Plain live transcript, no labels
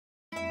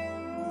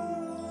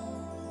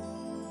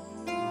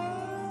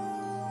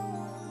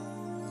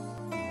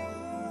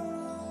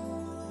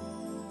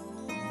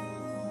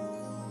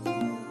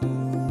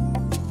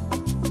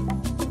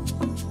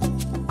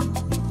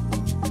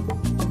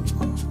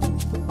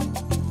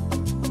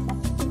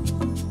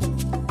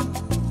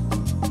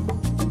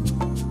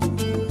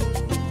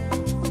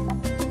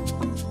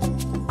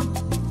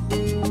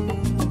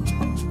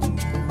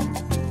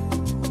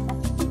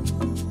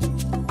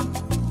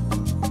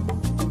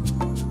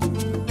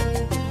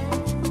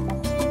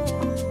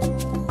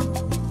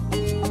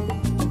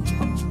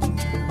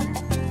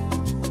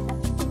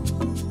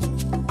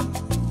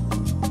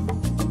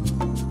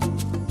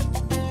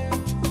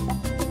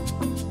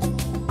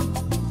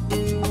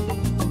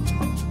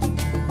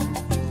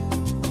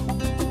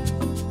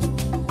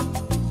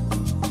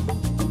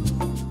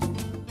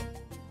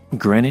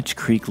Greenwich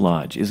Creek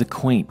Lodge is a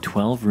quaint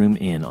 12-room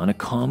inn on a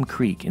calm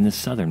creek in the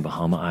southern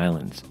Bahama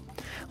Islands.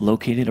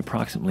 Located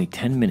approximately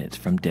 10 minutes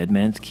from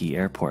Deadman's Key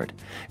Airport,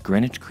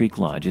 Greenwich Creek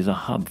Lodge is a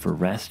hub for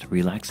rest,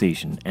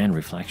 relaxation, and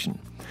reflection.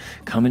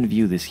 Come and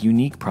view this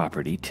unique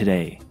property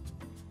today.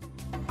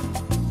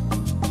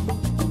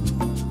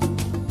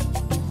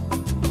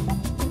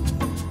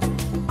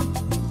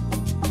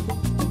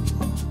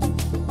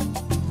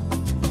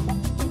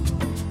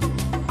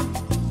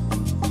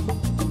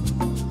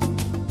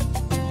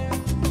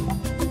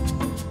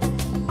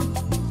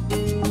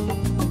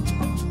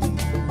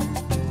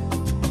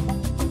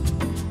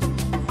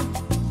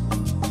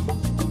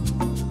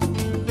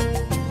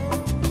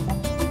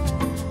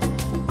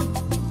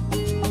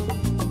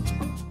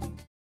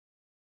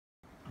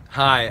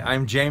 Hi,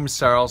 I'm James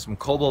Sarles from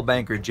Coldwell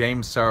Banker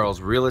James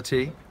Sarles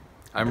Realty.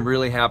 I'm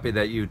really happy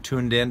that you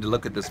tuned in to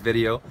look at this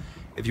video.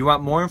 If you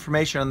want more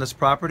information on this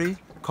property,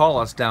 call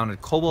us down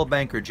at Coldwell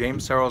Banker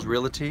James Sarles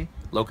Realty,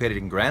 located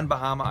in Grand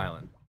Bahama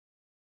Island.